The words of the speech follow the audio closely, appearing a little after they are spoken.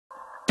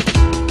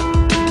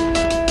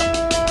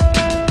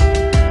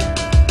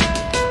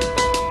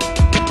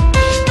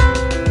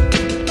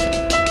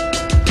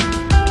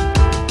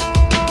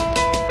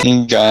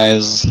Hey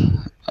guys,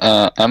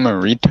 I'm a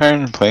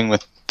retard playing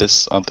with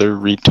this other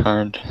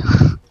retard,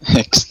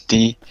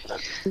 XD.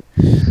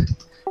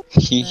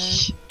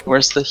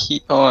 Where's the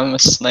heat? Oh, I'm a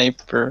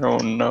sniper. Oh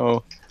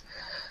no.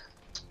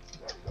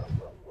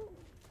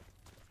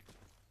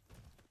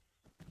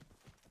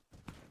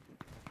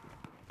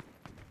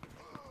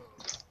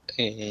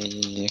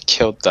 Hey,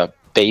 killed the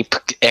Bape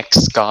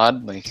X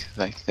God, like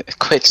the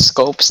quick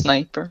scope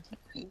sniper.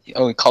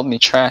 Oh, he called me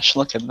trash.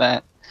 Look at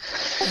that.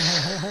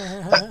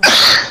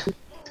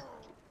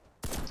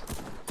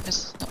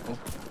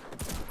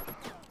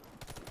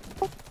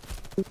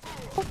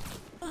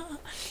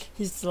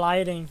 He's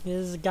sliding.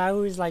 He's a guy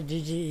who is like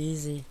GG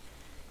easy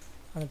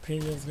on the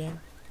previous game.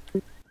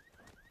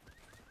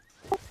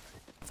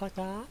 Fuck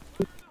that.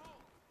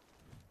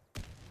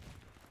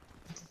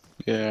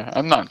 Yeah,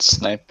 I'm not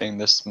sniping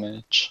this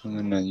match. I'm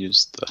gonna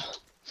use the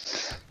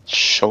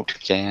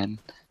shotgun.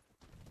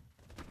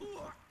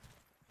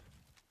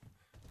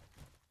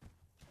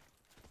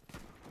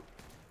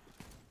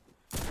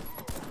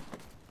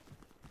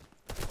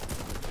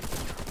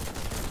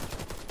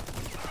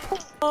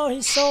 Oh,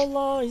 he's so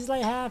low. He's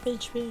like half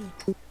HP.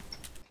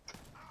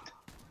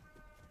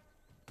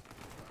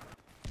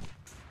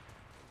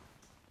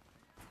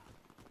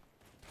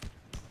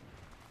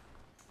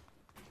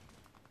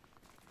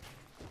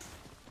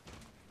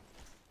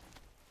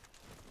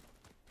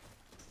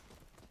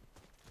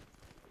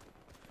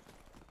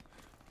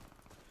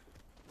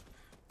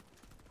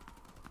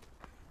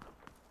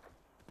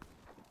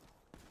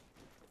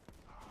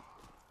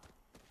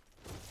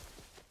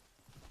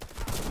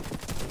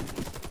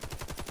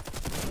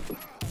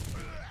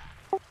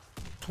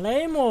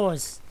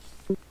 Claymores.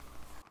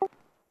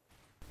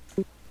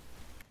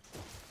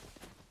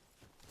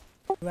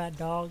 Rat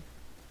dog.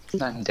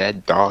 I'm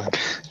dead, dog.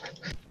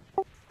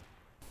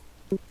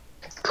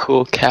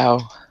 Cool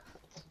cow.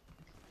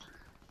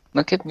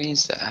 Look at me,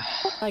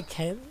 Like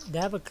they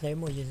have a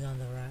claymore user on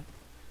the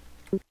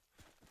right.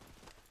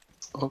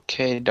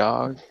 Okay,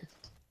 dog.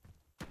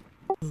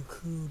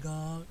 Cool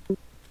dog.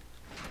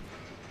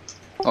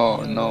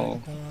 Oh Yeah, no,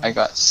 rat dog. I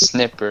got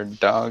snippered,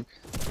 dog.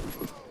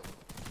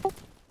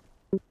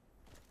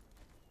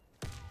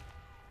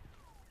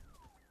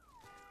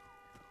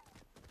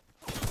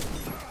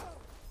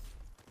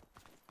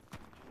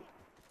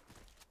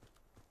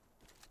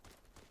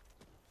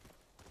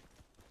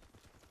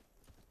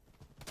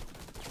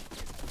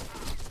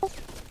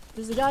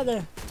 There's a guy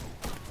there.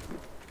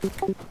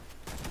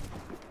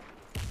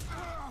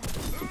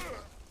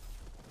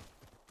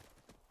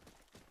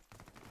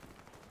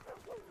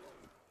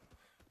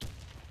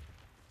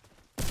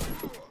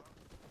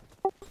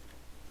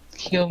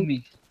 Heal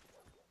me.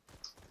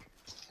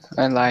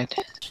 I lied.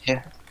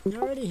 Here.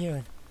 You're already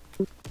here.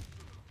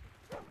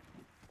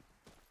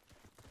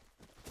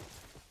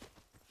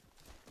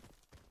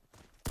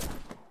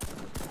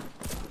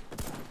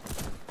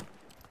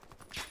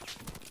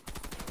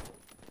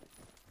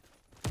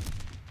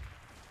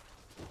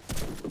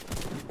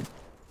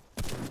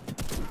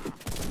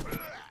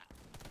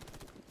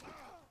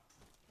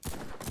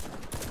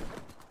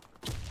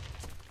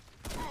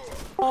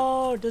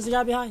 Oh, there's a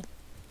guy behind.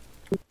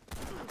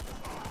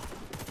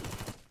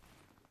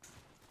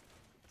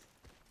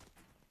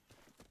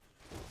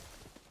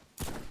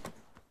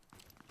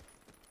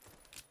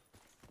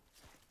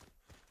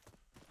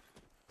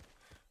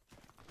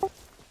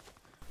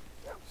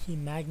 He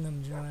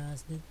magnumed your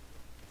ass,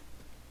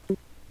 dude.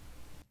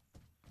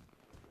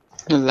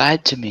 You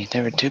lied to me.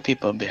 There were two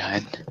people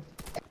behind.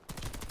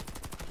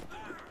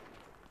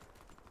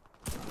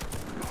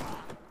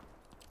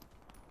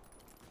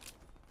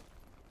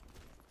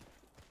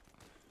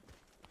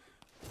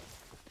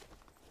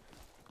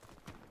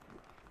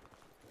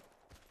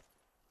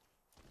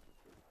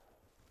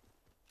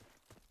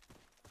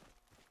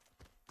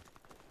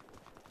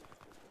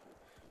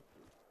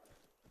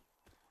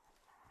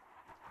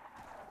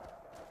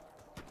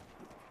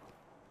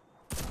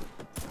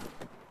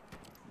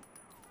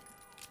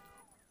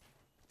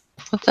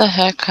 What the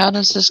heck? How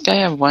does this guy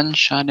have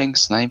one-shotting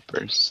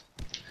snipers?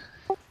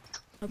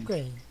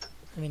 Upgrade.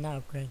 I mean, not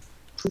upgrade.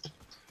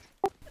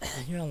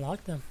 You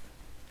unlocked them.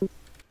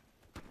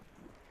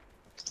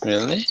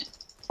 Really?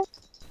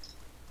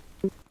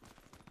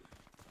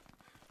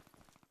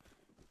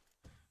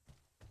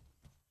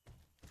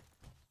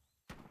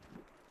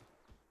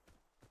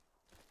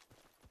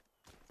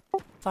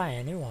 Fine,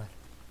 anyone.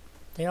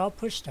 They all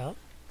pushed up.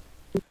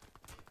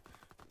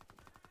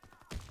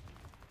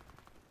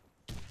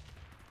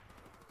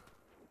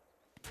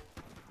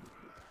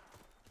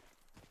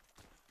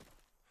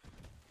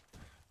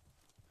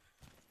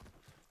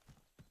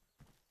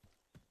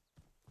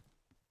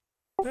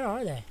 Where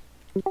are they?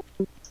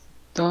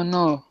 Don't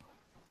know.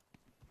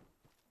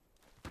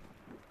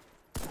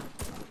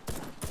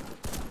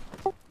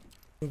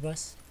 Blue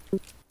bus.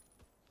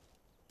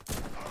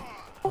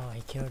 Oh,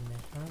 he killed me.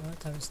 What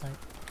type of snipe?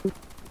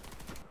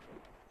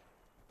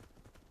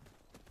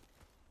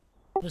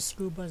 The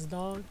school bus,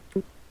 dog.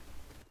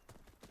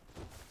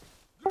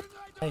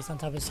 He's on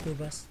top of the school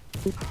bus.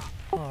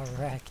 Oh,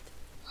 wrecked.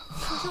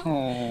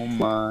 Oh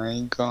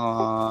my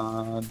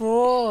god.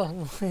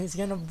 Whoa! It's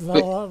gonna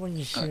blow up when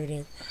you shoot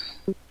it.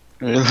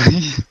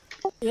 Really?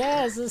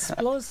 Yeah, it's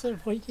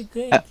explosive. What do you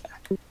think?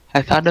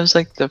 I thought it was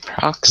like the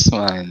prox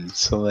mine,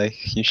 so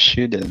like you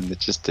shoot it and it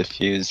just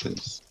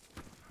diffuses.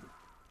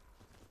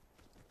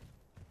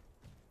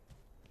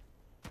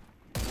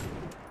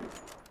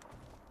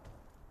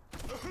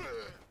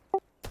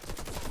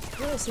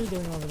 What is he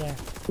doing over there?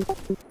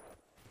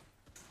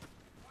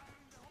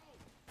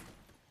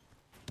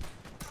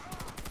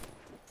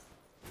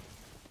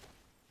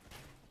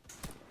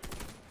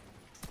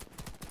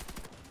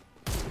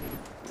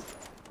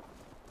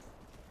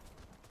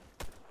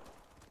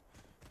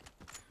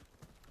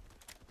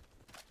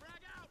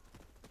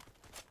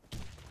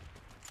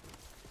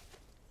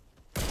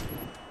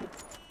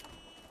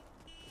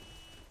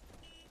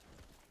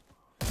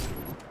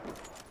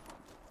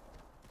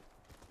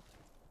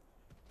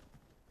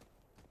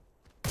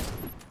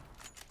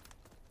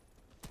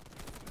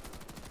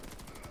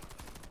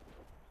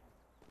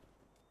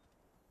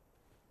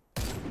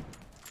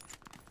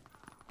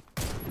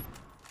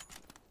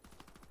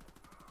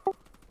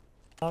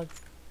 Dog.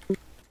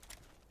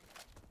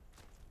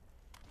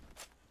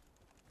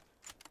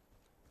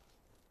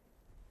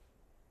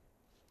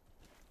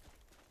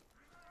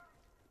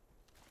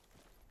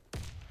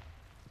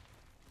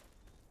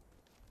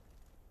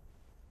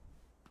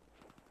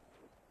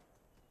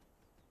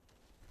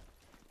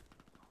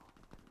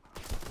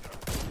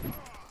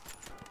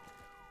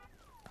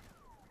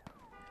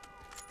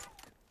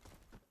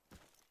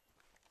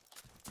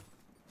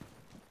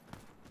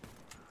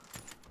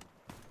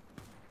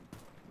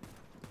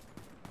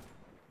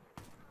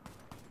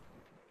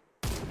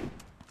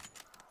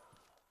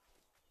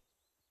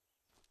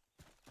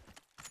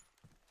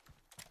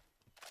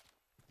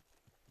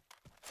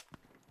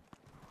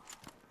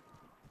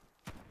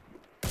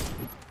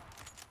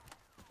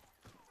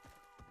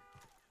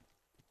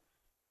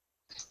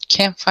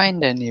 Can't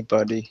find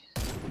anybody.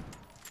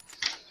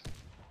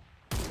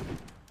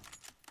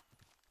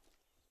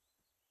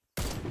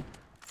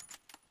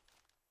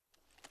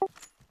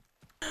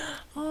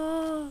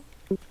 Oh.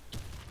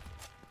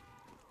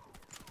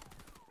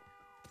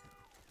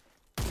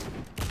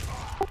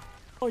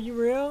 Oh, you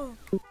real?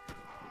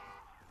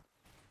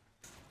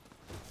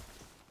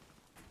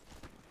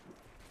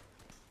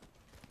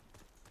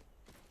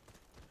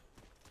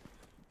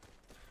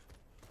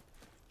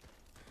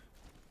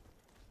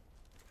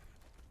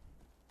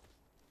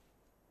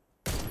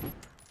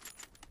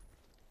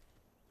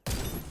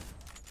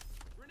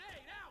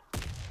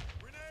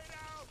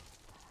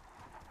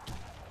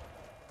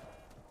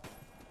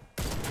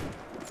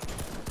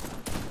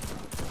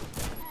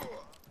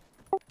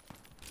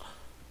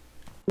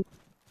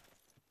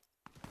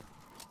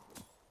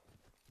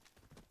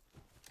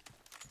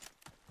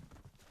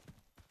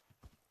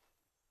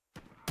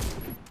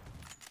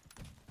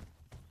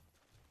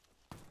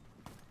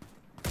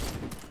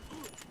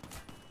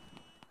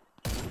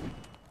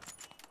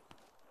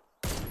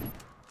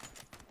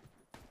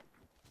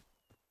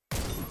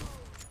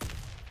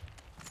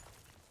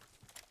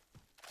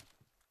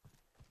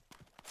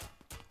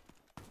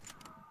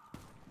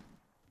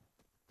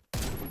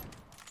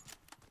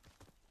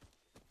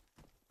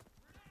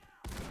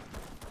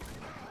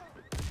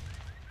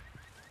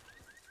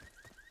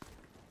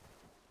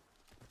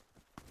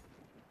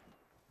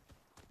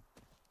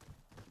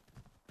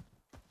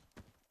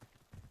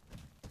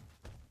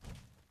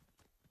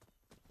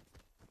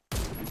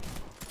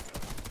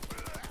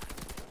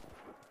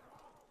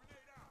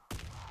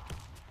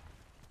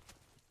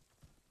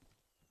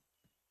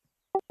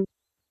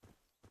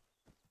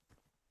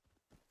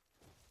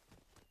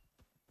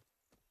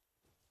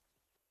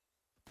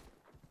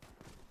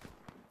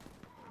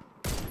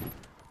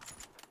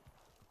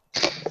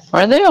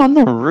 Why are they on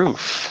the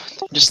roof?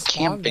 They're They just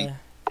spawn camping. there.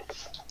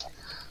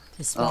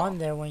 They spawn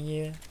there when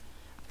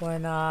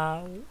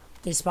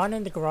they spawn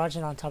in the garage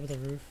and on top of the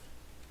roof.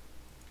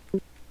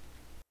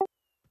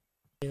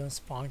 They don't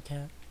spawn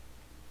camp.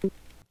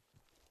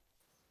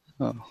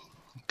 Oh,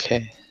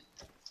 okay.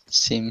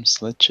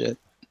 Seems legit.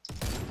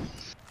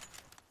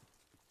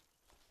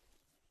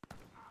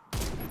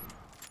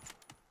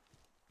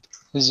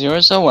 Is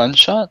yours a one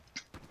shot?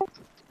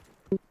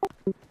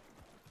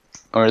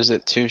 Or is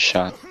it two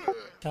shot?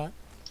 Shot.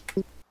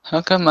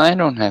 How come I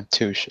don't have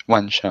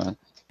one shot?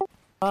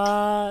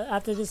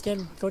 After this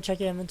game, go check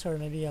your inventory.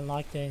 Maybe you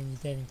unlocked it and you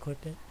didn't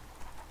equip it.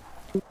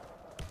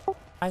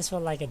 Mine's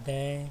for like a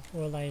day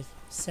or like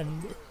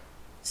 7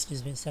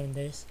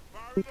 days.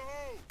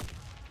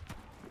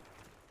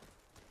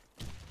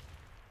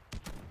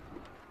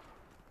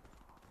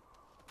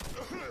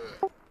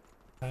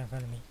 Right in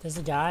front of me. There's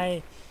a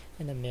guy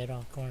in the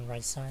middle going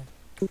right side.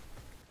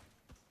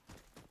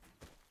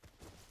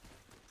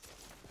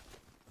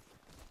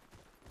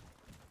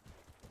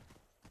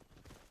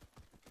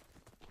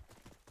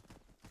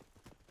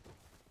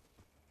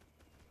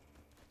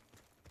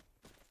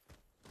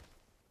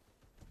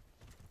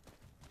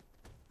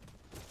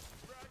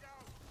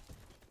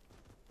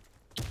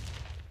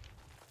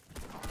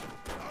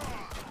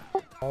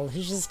 Oh,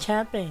 he's just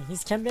camping.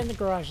 He's camping in the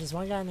garage. There's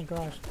one guy in the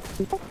garage.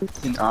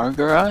 In our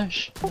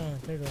garage? No,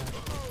 their garage.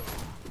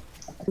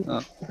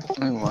 Oh,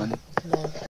 I won. No.